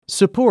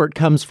Support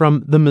comes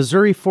from the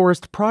Missouri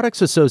Forest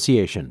Products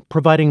Association,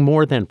 providing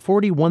more than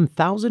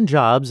 41,000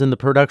 jobs in the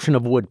production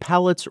of wood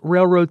pallets,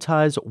 railroad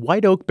ties,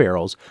 white oak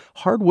barrels,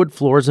 hardwood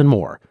floors, and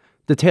more.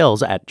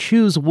 Details at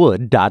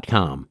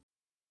choosewood.com.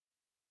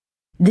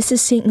 This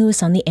is St.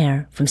 Louis on the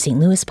Air from St.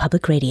 Louis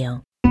Public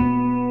Radio.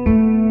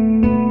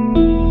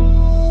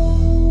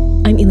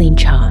 I'm Elaine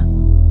Cha.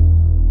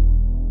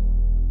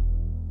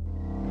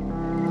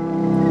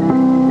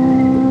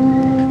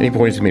 And he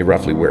pointed to me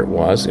roughly where it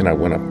was, and I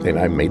went up and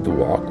I made the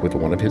walk with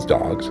one of his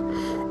dogs.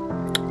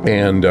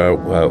 And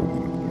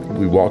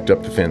we walked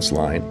up the fence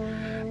line,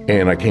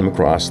 and I came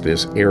across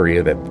this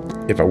area that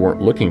if I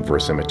weren't looking for a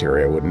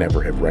cemetery, I would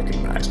never have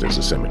recognized as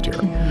a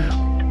cemetery.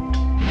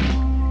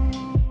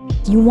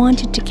 You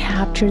wanted to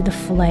capture the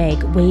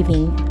flag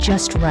waving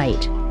just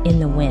right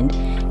in the wind.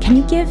 Can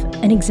you give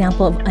an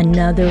example of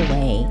another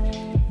way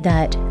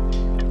that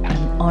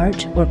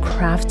art or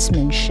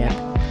craftsmanship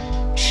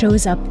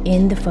shows up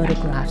in the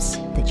photographs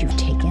that you've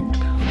taken?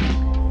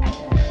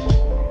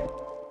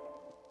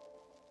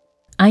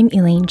 I'm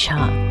Elaine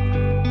Cha.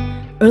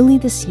 Early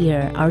this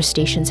year, our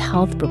station's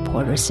health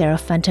reporter, Sarah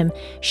Fenton,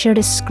 shared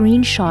a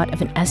screenshot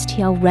of an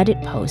STL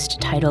Reddit post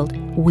titled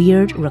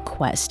Weird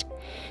Request.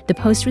 The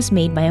post was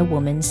made by a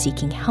woman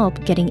seeking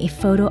help getting a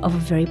photo of a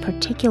very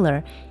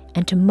particular,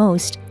 and to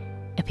most,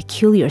 a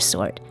peculiar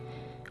sort.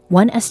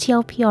 One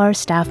STLPR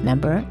staff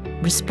member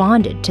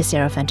responded to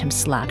Sarah Fenton's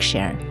Slack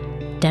share,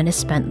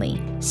 Dennis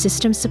Bentley,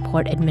 System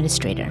Support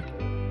Administrator.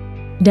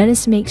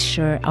 Dennis makes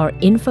sure our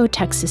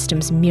infotech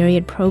system's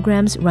myriad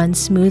programs run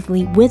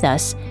smoothly with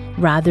us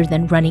rather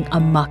than running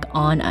amok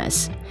on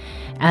us.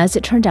 As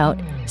it turned out,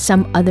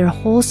 some other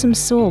wholesome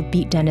soul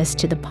beat Dennis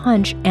to the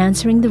punch,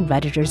 answering the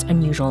Redditor's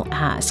unusual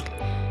ask.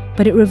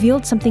 But it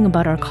revealed something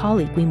about our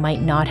colleague we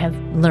might not have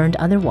learned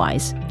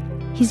otherwise.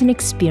 He's an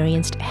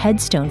experienced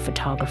headstone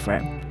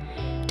photographer.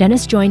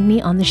 Dennis joined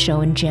me on the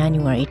show in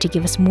January to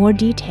give us more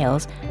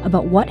details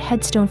about what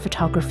headstone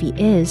photography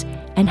is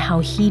and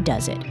how he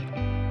does it.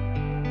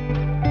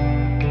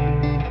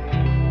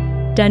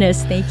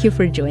 Dennis, thank you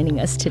for joining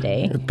us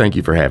today. Thank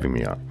you for having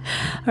me on.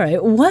 All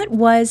right, what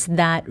was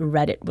that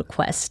Reddit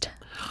request?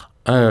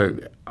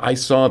 I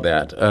saw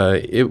that.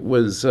 It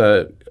was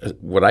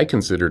what I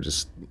considered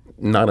just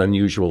not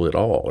unusual at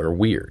all or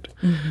weird.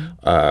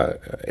 Mm-hmm.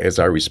 As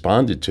I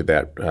responded to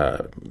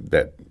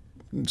that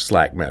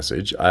Slack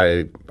message,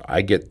 I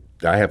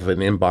have an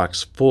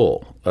inbox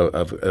full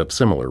of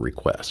similar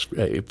requests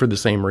for the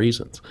same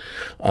reasons.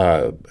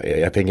 I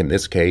think in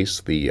this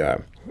case,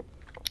 the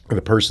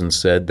person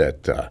said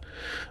that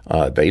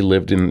they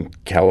lived in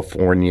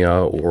California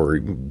or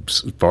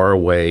far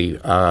away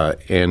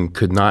and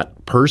could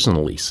not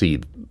personally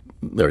see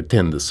or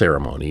attend the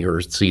ceremony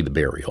or see the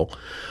burial,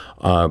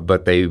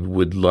 but they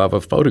would love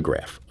a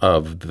photograph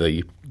of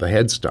the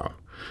headstone.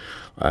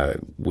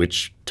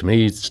 Which to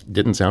me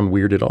didn't sound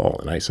weird at all,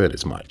 and I said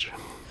as much.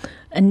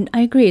 And I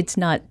agree, it's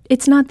not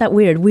that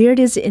weird. Weird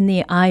is in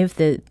the eye of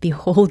the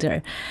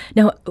beholder.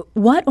 Now,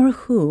 what or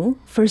who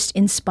first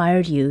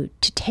inspired you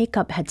to take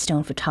up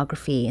headstone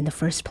photography in the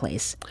first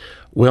place?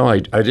 Well, I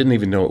didn't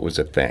even know it was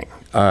a thing.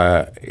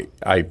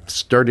 I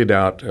started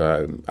out,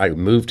 I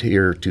moved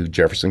here to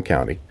Jefferson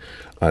County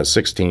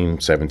 16,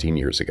 17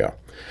 years ago.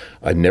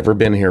 I'd never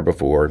been here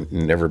before,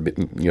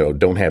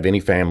 don't have any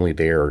family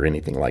there or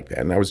anything like that.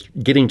 And I was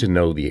getting to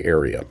know the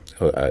area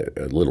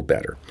a little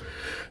better.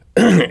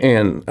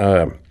 And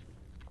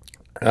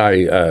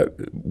I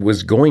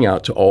was going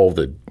out to all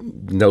the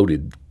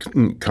noted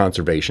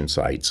conservation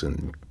sites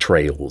and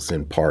trails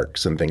and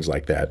parks and things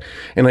like that.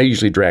 And I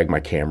usually drag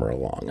my camera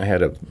along. I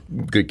had a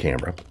good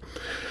camera.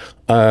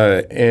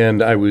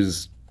 And I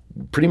was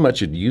pretty much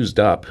had used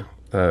up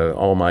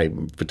all my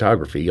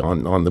photography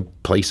on the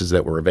places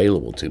that were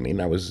available to me,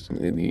 and I was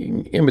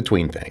in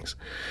between things.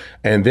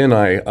 And then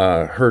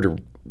I heard a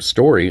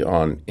story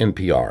on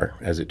NPR,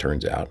 as it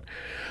turns out,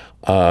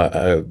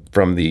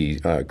 from the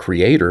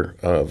creator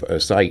of a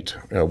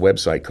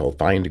website called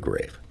Find a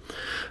Grave.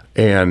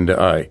 And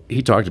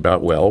he talked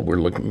about, well, we're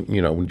looking,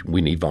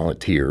 we need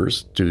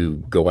volunteers to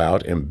go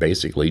out and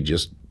basically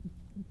just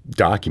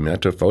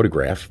document or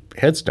photograph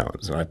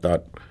headstones. And I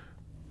thought,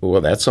 well,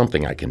 that's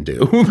something I can do.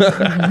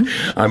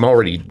 Mm-hmm. I'm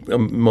already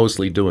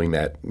mostly doing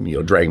that,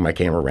 dragging my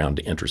camera around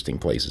to interesting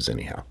places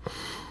anyhow.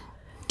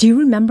 Do you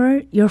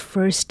remember your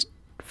first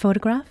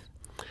photograph?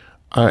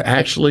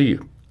 Actually,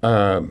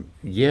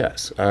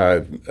 yes.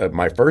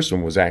 My first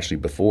one was actually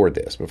before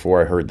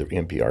I heard the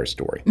NPR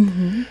story.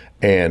 Mm-hmm.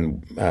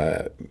 And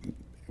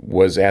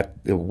was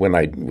when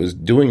I was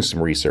doing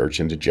some research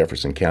into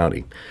Jefferson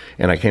County,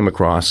 and I came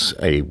across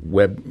a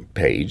web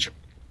page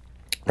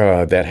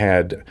that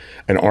had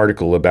an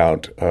article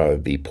about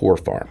the Poor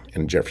Farm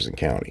in Jefferson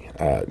County.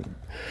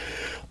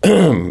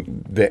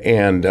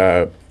 And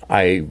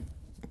I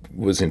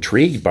was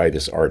intrigued by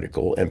this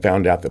article and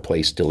found out the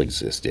place still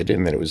existed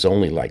and that it was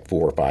only like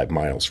 4 or 5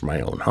 miles from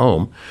my own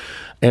home.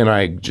 And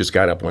I just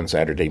got up one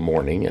Saturday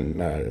morning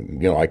and,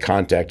 I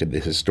contacted the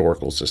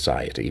Historical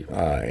Society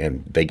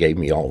and they gave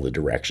me all the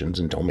directions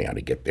and told me how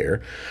to get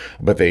there.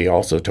 But they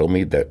also told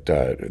me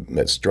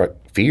that struck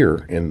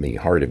fear in the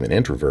heart of an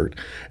introvert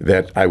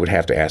that I would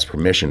have to ask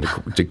permission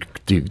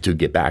to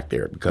get back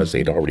there because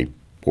they'd already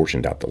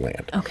portioned out the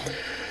land. Okay.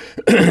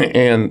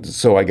 And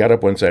so I got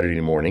up one Saturday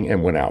morning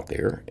and went out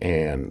there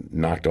and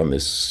knocked on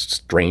this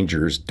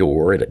stranger's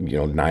door at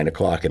 9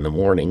 o'clock in the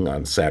morning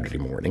on Saturday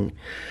morning,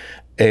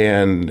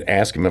 and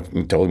asked him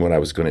and told him what I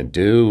was going to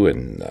do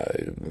and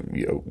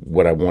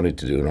what I wanted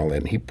to do and all that.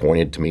 And he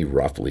pointed to me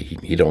roughly.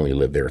 He'd only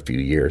lived there a few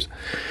years,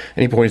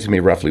 and he pointed to me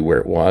roughly where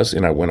it was.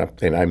 And I went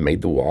up and I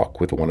made the walk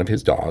with one of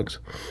his dogs,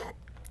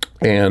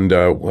 and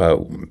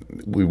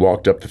we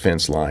walked up the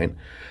fence line.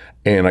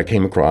 And I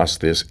came across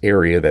this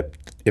area that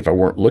if I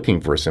weren't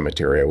looking for a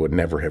cemetery, I would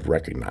never have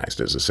recognized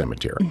as a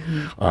cemetery.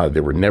 Mm-hmm.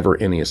 There were never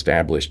any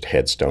established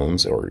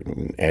headstones, or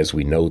as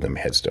we know them,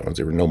 headstones.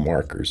 There were no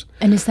markers.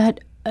 And is that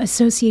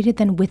associated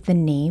then with the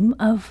name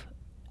of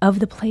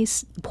the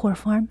place, Poor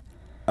Farm?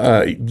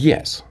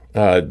 Yes.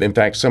 In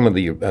fact, some of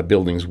the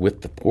buildings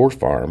with the Poor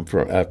Farm,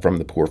 from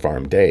the Poor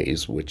Farm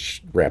days,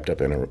 which wrapped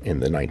up in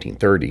the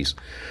 1930s,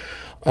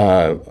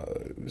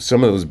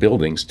 some of those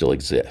buildings still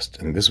exist,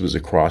 and this was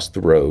across the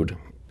road,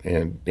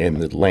 and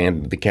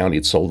the county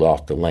had sold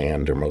off the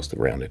land or most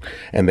around it,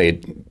 and they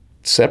had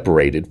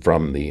separated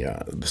from the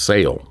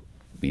sale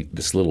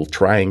this little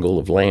triangle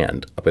of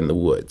land up in the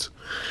woods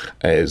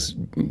as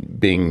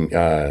being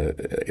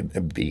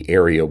the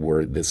area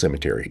where the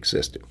cemetery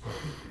existed.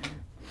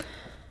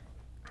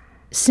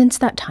 Since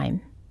that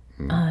time,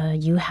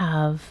 you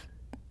have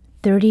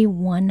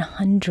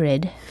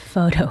 3,100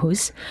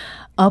 photos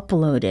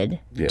uploaded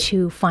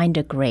to find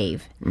a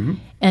grave. Mm-hmm.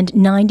 And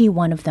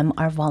 91 of them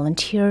are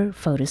volunteer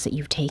photos that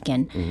you've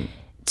taken. Mm-hmm.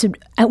 So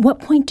at what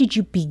point did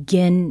you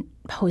begin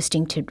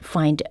posting to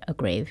find a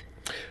grave?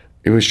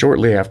 It was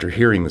shortly after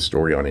hearing the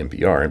story on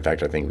NPR. In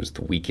fact, I think it was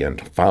the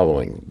weekend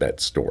following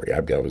that story. I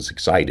was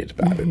excited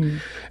about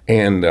it.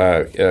 And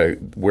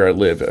where I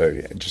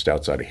live, just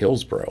outside of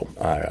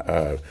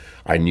Hillsboro,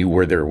 I knew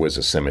where there was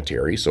a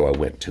cemetery, so I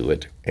went to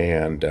it.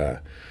 And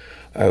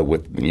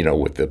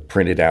with the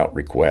printed out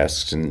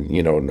requests and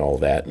and all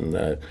that,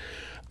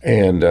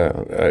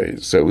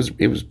 so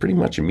it was pretty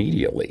much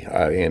immediately,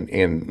 and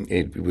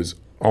it was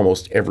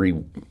almost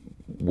every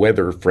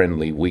weather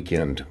friendly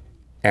weekend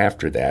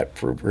after that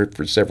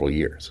for several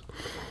years.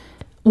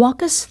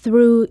 Walk us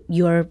through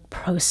your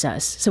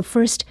process. So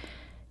first,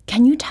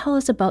 can you tell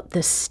us about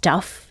the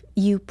stuff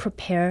you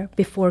prepare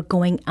before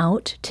going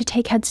out to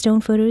take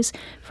headstone photos?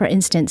 For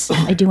instance,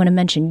 I do want to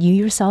mention you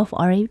yourself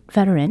are a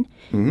veteran,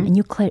 mm-hmm. and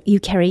you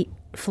carry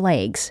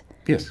flags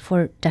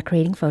for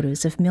decorating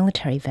photos of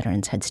military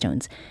veterans'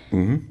 headstones.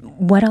 Mm-hmm.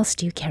 What else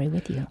do you carry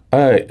with you?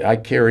 I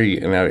carry,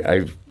 and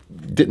I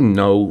didn't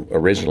know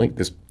originally,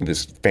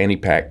 this fanny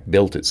pack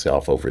built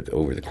itself over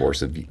the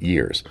course of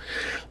years.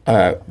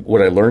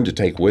 What I learned to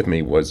take with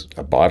me was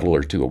a bottle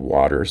or two of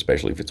water,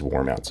 especially if it's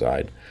warm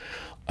outside.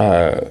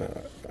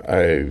 A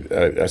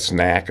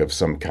snack of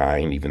some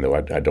kind, even though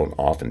I don't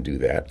often do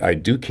that. I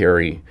do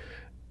carry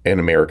an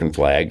American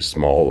flag,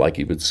 small like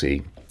you would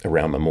see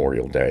around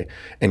Memorial Day.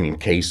 And in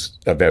case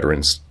a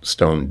veteran's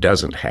stone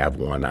doesn't have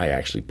one, I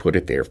actually put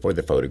it there for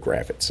the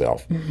photograph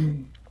itself.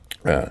 Mm-hmm.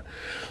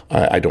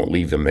 I don't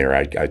leave them there.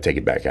 I take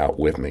it back out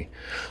with me.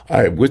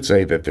 I would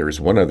say that there's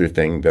one other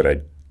thing that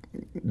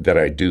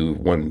I do,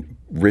 one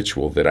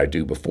ritual that I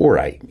do before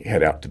I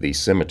head out to these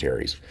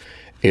cemeteries,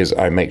 is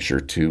I make sure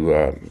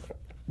to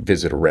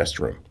visit a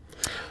restroom.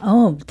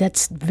 Oh,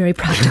 that's very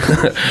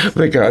practical.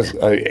 Because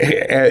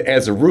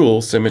as a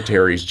rule,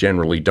 cemeteries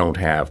generally don't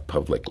have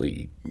public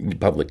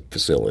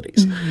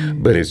facilities.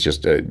 Mm-hmm. But it's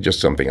just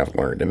something I've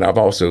learned. And I've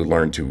also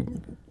learned to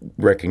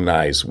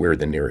recognize where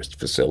the nearest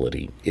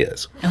facility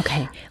is.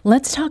 Okay,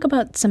 let's talk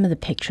about some of the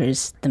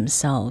pictures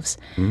themselves.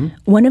 Mm-hmm.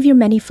 One of your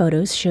many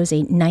photos shows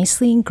a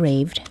nicely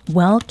engraved,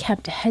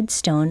 well-kept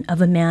headstone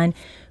of a man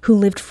who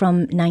lived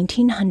from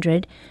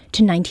 1900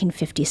 to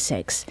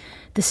 1956.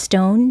 The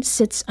stone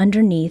sits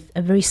underneath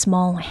a very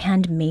small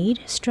handmade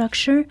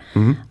structure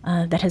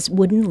that has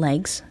wooden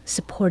legs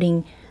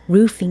supporting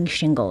roofing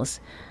shingles.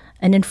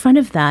 And in front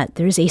of that,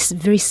 there's a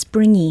very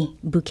springy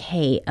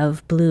bouquet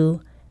of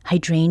blue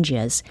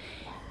hydrangeas.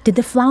 Did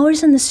the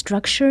flowers in the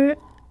structure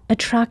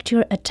attract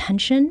your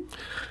attention?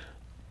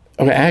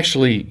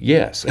 Actually,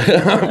 yes.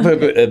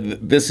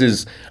 This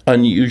is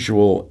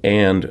unusual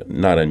and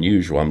not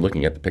unusual. I'm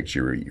looking at the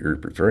picture you're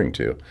referring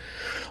to.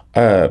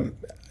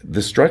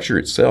 The structure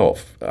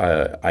itself,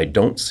 I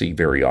don't see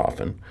very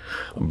often,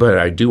 but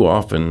I do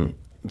often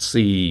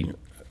see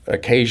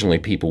occasionally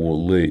people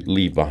will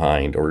leave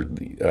behind, or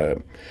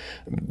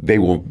they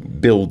will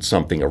build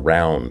something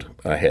around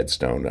a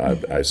headstone.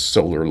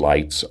 Solar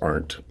lights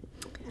are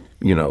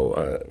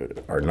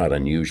not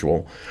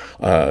unusual.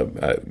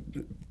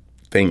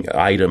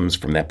 items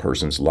from that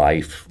person's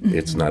life.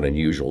 It's not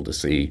unusual to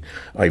see.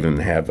 I even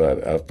have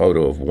a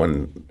photo of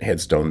one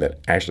headstone that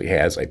actually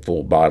has a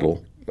full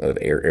bottle, an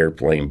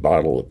airplane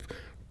bottle of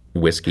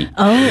whiskey.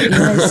 Oh,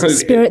 yes.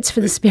 Spirits for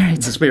the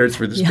spirits. The spirits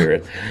for the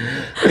spirit.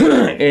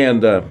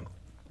 And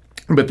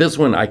but this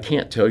one I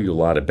can't tell you a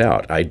lot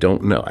about. I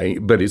don't know.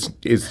 But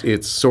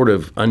it's sort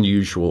of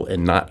unusual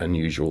and not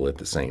unusual at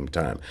the same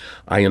time.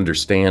 I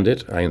understand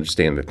it. I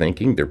understand the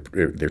thinking.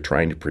 They're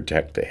trying to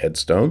protect the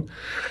headstone.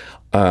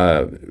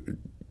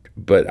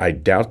 But I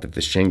doubt that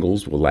the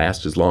shingles will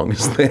last as long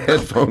as the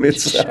headphone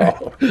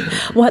itself.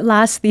 Sure. What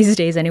lasts these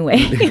days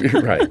anyway?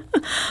 Right.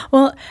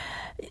 Well,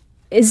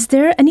 is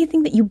there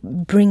anything that you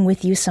bring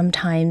with you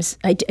sometimes?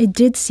 I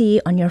did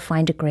see on your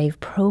Find a Grave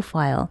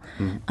profile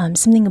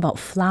something about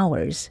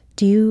flowers.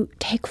 Do you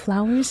take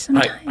flowers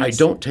sometimes? I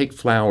don't take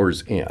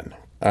flowers in.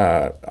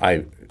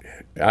 I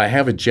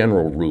have a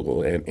general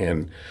rule,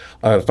 and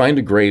Find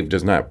a Grave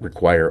does not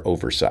require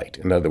oversight.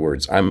 In other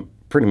words, I'm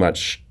pretty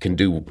much can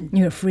do.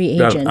 You're a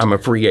free agent. I'm a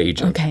free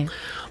agent. Okay.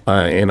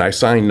 And I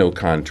sign no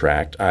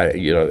contract.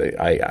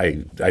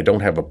 I don't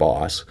have a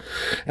boss.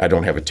 I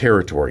don't have a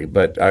territory,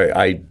 but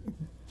I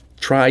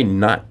try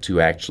not to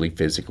actually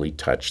physically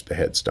touch the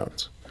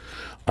headstones,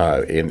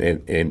 I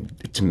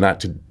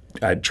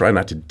try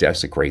not to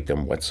desecrate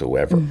them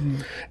whatsoever.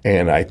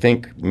 And I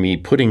think me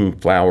putting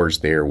flowers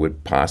there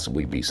could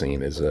possibly be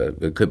seen as,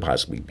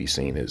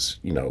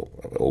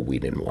 oh, we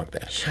didn't want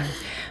that. Sure.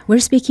 We're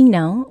speaking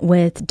now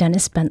with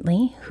Dennis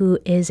Bentley, who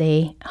is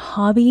a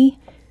hobby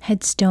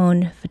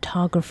headstone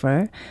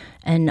photographer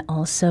and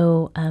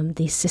also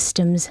the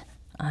systems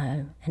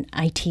and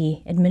IT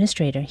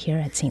administrator here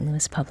at St.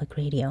 Louis Public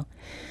Radio.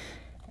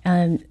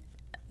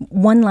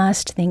 One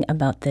last thing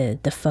about the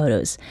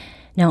photos.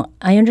 Now,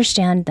 I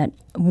understand that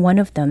one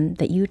of them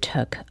that you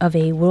took of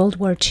a World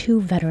War II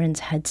veteran's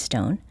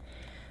headstone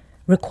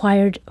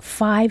required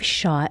 5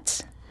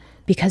 shots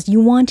because you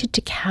wanted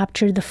to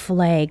capture the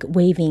flag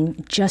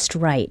waving just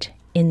right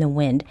in the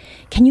wind.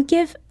 Can you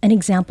give an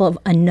example of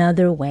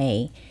another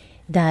way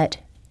that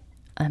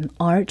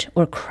art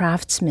or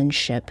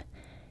craftsmanship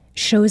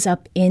shows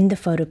up in the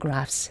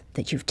photographs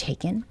that you've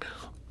taken?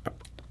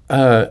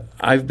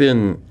 I've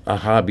been a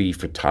hobby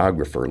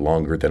photographer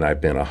longer than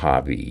I've been a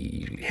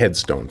hobby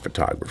headstone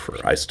photographer.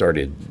 I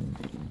started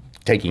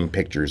taking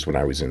pictures when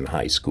I was in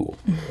high school.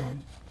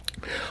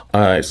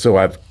 So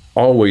I've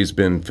always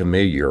been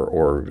familiar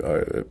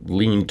or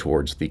leaned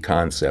towards the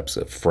concepts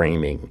of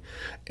framing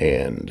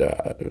and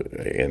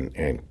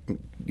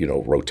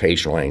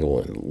rotational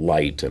angle and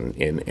light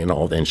and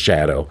all that, and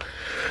shadow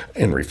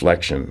and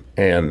reflection.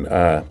 And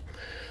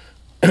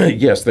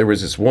yes, there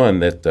was this one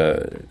that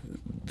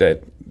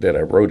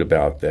I wrote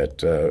about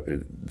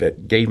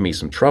that gave me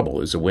some trouble.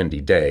 It was a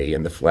windy day,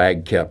 and the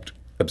flag kept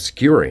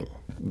obscuring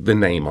the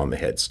name on the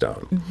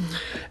headstone.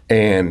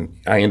 And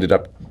I ended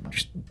up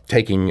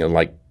taking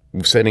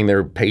sitting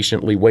there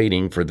patiently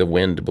waiting for the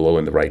wind to blow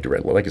in the right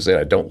direction. Well, like I said,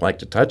 I don't like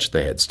to touch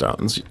the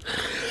headstones,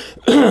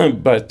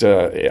 but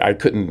I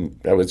couldn't.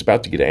 I was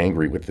about to get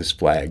angry with this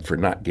flag for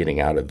not getting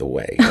out of the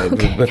way,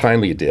 but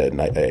finally it did,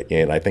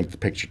 and I think the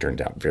picture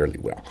turned out fairly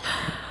well.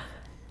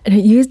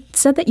 You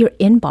said that your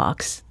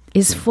inbox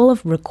is full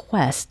of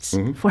requests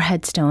for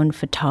headstone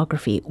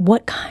photography.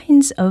 What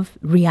kinds of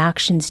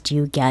reactions do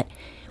you get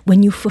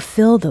when you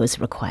fulfill those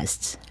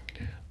requests?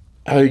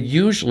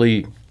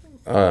 Usually,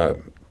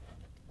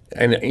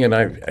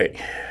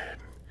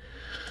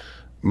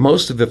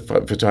 most of the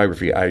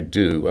photography I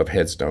do of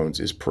headstones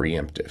is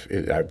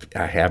preemptive.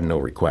 I have no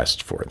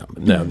request for them.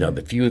 Now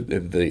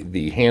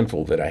the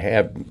handful that I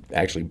have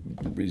actually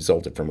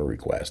resulted from a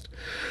request.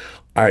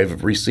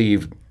 I've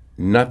received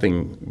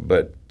nothing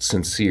but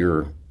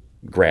sincere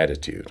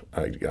gratitude.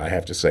 I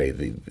have to say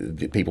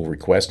the people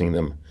requesting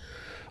them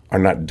are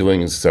not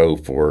doing so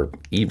for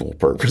evil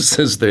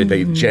purposes.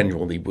 They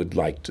genuinely would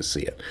like to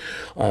see it.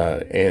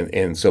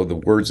 And so the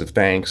words of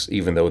thanks,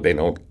 even though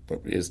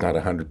it's not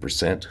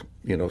 100%,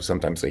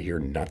 sometimes they hear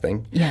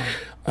nothing. Yeah.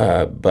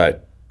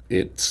 But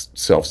it's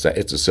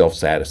a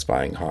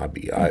self-satisfying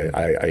hobby.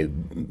 The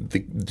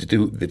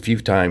few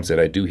times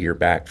that I do hear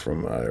back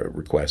from a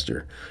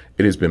requester,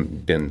 it has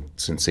been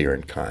sincere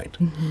and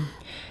kind.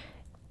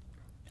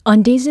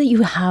 On days that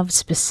you have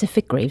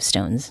specific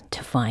gravestones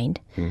to find,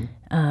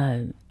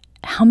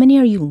 how many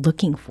are you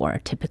looking for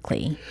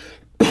typically?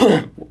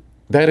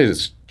 That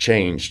has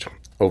changed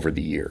over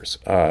the years.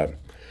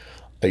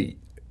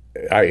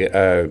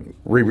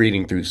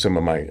 Rereading through some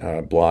of my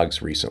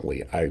blogs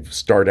recently, I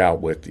start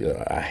out with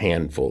a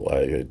handful,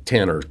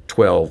 10 or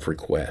 12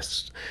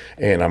 requests,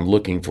 and I'm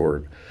looking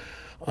for.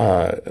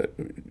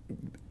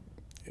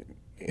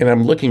 And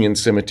I'm looking in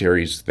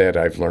cemeteries that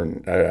I've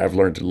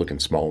learned to look in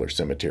smaller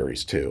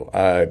cemeteries too.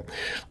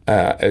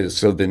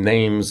 So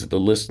the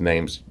list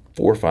names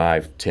 4,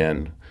 5,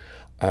 10,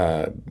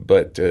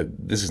 but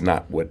this is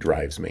not what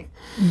drives me.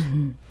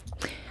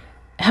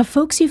 Have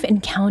folks you've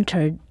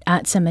encountered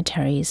at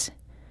cemeteries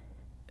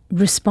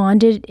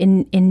responded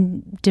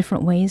in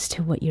different ways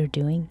to what you're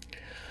doing?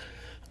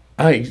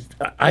 I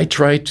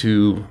try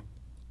to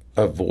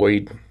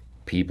avoid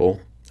people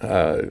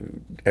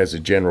as a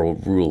general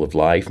rule of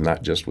life,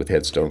 not just with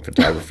headstone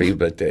photography,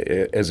 but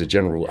as a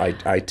general rule,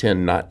 I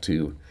tend not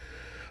to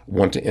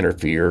want to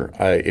interfere.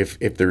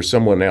 If there's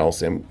someone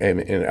else, and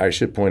I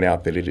should point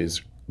out that it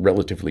is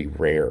relatively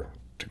rare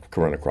to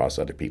run across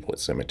other people at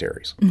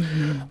cemeteries.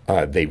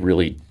 Mm-hmm. They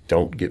really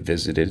don't get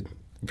visited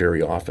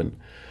very often.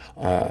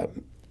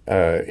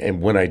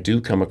 And when I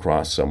do come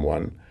across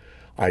someone,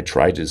 I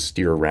try to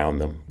steer around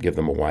them, give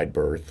them a wide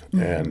berth,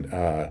 mm-hmm.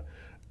 and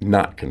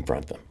not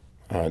confront them.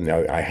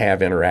 Now, I have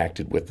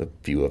interacted with a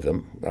few of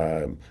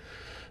them,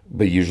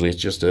 but usually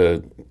it's just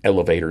a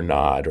elevator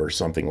nod or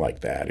something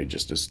like that. It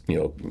just is,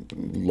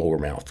 lower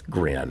mouth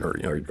grin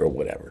or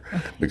whatever,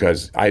 okay.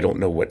 Because I don't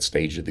know what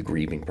stage of the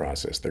grieving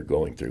process they're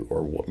going through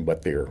or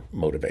what their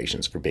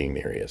motivations for being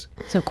there is.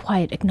 So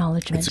quiet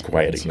acknowledgement. It's a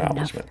quiet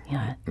acknowledgement.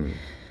 Yeah. Mm.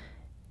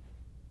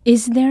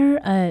 Is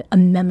there a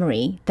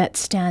memory that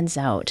stands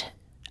out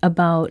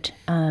about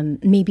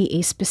maybe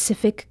a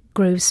specific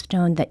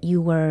gravestone that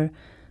you were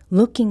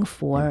looking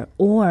for,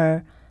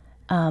 or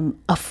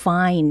a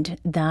find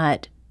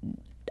that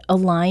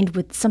aligned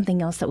with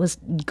something else that was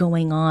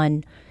going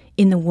on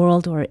in the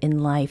world or in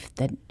life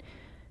that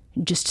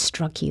just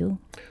struck you?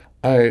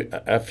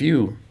 A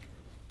few.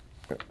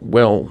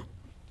 Well,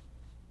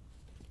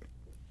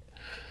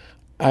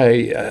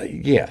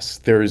 yes,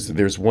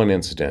 there's one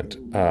incident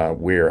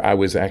where I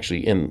was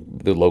actually in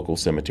the local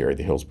cemetery,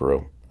 the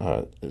Hillsborough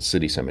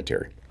City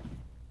Cemetery.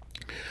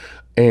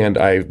 And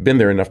I've been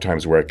there enough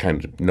times where I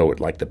kind of know it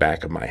like the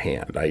back of my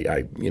hand.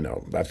 I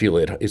feel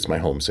it's my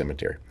home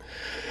cemetery.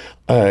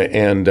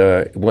 And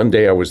one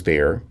day I was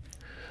there,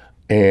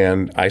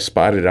 and I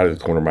spotted out of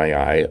the corner of my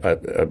eye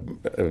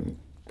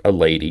a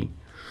lady,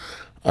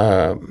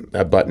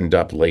 a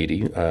buttoned-up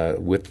lady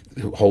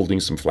holding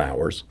some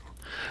flowers,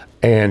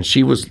 and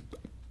she was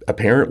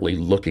apparently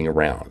looking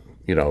around,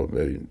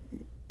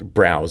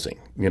 browsing.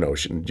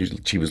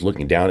 She was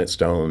looking down at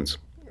stones,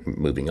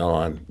 moving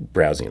on,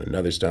 browsing at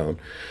another stone.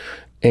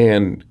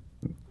 And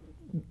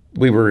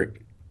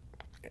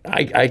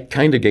I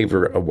kind of gave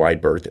her a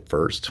wide berth at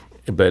first,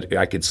 but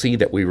I could see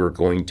that we were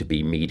going to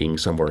be meeting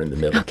somewhere in the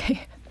middle.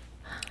 Okay.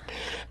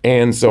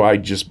 And so I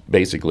just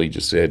basically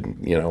said,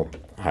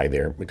 hi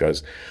there,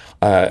 because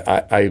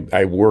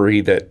I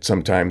worry that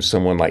sometimes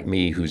someone like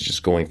me who's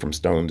just going from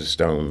stone to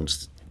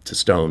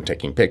stone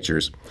taking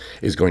pictures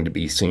is going to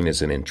be seen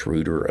as an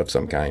intruder of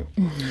some kind.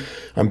 Mm-hmm.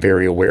 I'm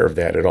very aware of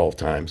that at all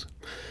times.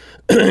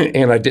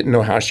 And I didn't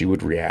know how she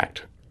would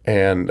react.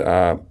 And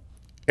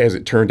as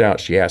it turned out,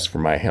 she asked for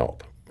my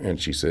help.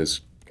 And she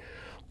says,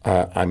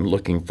 I'm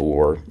looking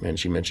for, and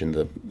she mentioned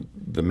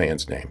the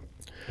man's name.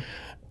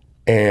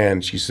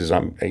 And she says,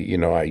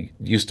 I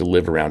used to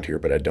live around here,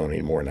 but I don't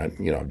anymore. And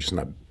I've just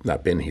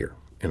not been here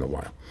in a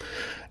while.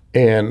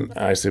 And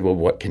I said, well,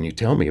 what can you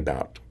tell me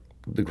about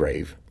the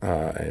grave?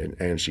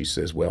 And she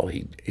says, well,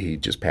 he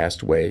just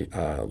passed away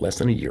less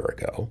than a year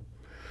ago.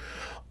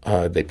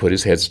 They put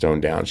his headstone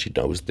down. She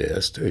knows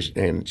this.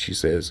 And she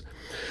says,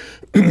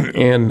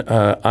 and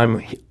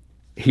I'm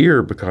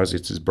here because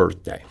it's his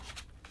birthday.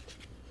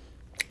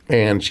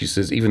 And she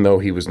says, even though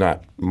he was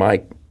not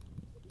my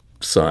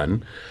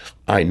son,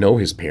 I know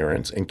his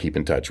parents and keep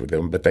in touch with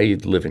them, but they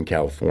live in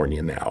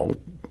California now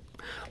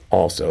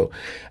also.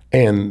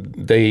 And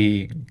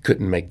they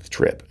couldn't make the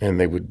trip, and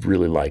they would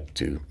really like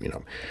to,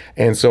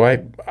 And so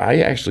I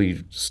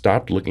actually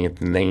stopped looking at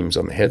the names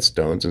on the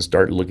headstones and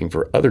started looking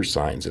for other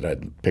signs that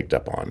I'd picked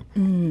up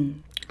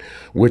on,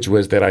 which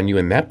was that I knew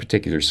in that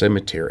particular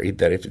cemetery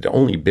that if it had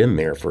only been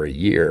there for a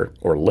year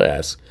or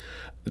less,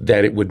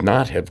 that it would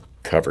not have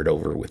covered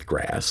over with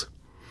grass,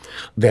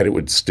 that it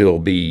would still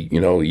be,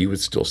 you would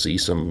still see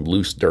some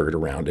loose dirt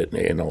around it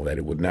and all that.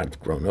 It would not have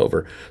grown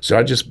over. So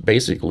I just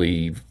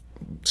basically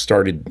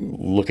started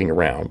looking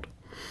around,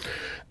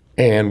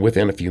 and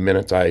within a few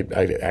minutes, I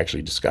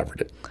actually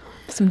discovered it.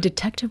 Some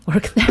detective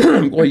work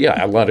there. Well,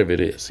 yeah, a lot of it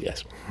is,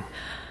 yes.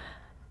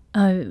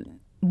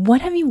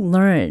 What have you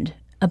learned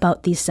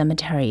about these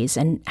cemeteries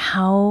and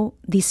how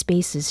these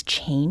spaces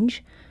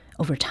change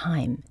over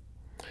time?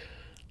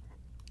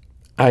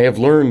 I have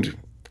learned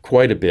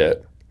quite a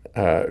bit.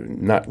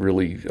 Not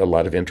really a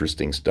lot of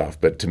interesting stuff,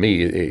 but to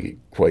me,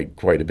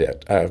 quite a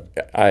bit.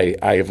 I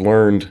have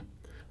learned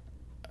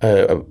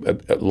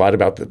a lot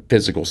about the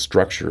physical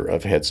structure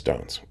of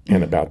headstones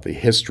and about the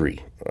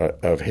history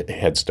of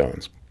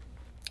headstones.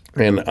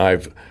 And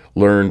I've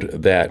learned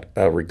that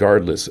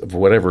regardless of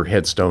whatever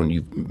headstone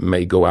you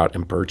may go out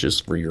and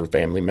purchase for your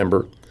family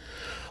member,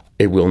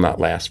 it will not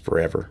last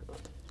forever.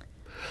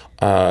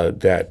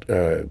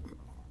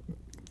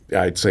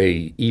 I'd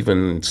say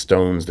even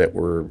stones that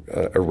were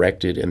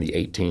erected in the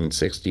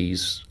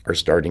 1860s are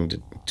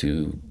starting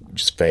to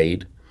just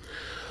fade.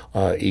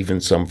 Even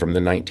some from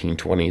the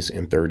 1920s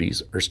and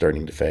 30s are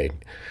starting to fade.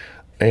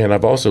 And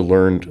I've also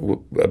learned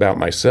about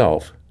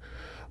myself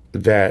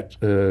that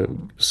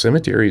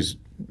cemeteries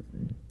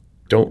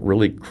don't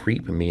really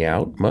creep me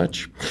out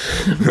much,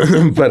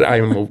 but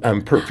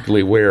I'm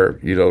perfectly aware,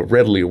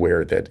 readily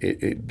aware that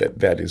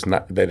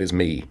that is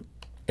me,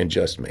 and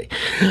just me.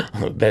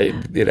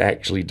 It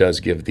actually does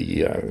give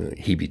the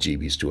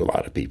heebie-jeebies to a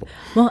lot of people.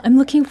 Well, I'm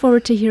looking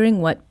forward to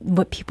hearing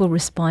what people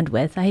respond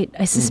with. I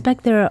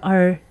suspect there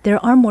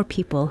are more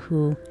people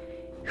who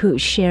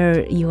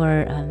share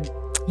your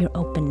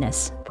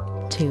openness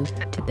to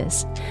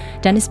this.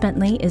 Dennis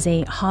Bentley is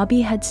a hobby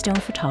headstone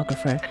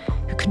photographer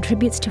who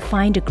contributes to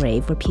Find a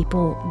Grave, where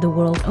people the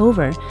world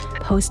over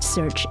post,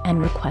 search,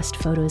 and request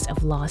photos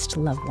of lost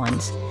loved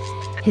ones.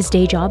 His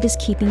day job is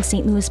keeping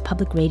St. Louis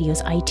Public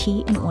Radio's IT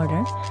in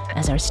order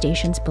as our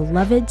station's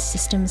beloved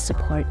systems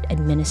support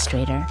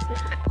administrator.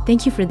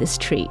 Thank you for this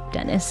treat,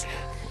 Dennis.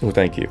 Well,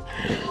 thank you.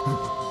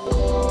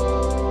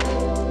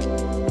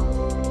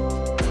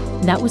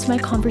 That was my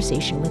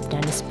conversation with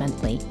Dennis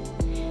Bentley.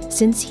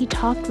 Since he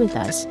talked with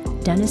us,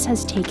 Dennis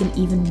has taken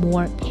even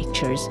more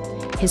pictures.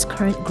 His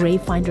current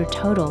gravefinder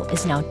total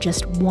is now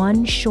just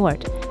one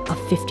short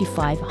of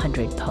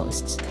 5,500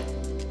 posts.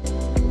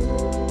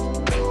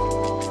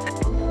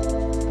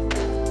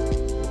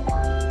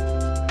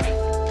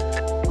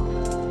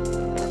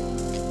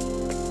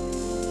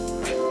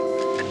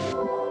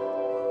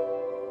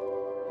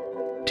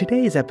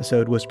 Today's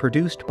episode was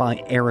produced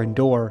by Aaron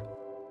Dorr.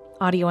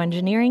 Audio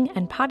engineering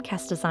and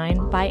podcast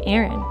design by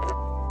Aaron.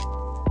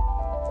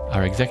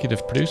 Our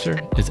executive producer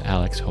is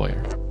Alex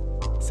Hoyer.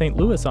 St.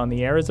 Louis on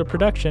the Air is a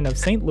production of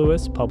St.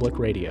 Louis Public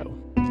Radio.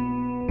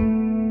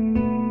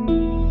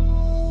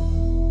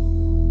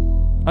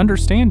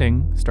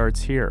 Understanding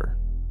starts here.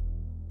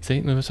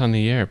 St. Louis on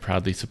the Air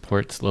proudly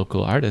supports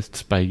local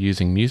artists by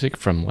using music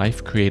from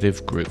Life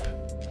Creative Group.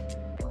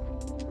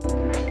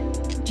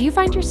 Do you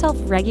find yourself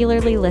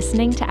regularly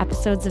listening to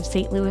episodes of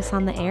St. Louis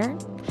on the Air?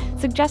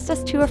 Suggest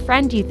us to a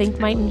friend you think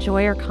might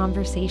enjoy our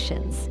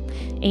conversations.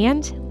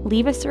 And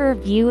leave us a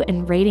review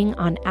and rating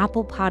on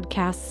Apple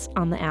Podcasts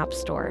on the App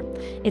Store.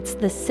 It's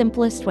the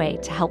simplest way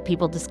to help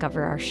people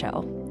discover our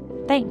show.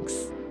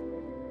 Thanks.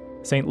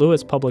 St.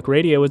 Louis Public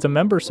Radio is a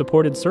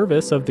member-supported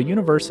service of the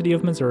University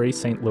of Missouri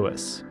St.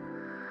 Louis.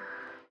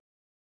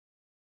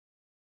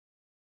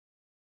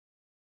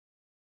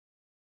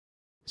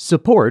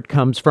 Support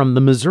comes from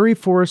the Missouri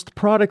Forest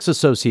Products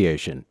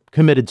Association,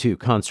 committed to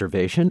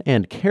conservation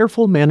and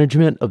careful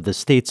management of the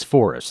state's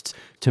forests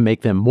to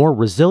make them more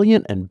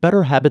resilient and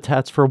better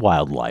habitats for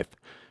wildlife.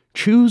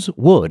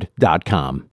 ChooseWood.com.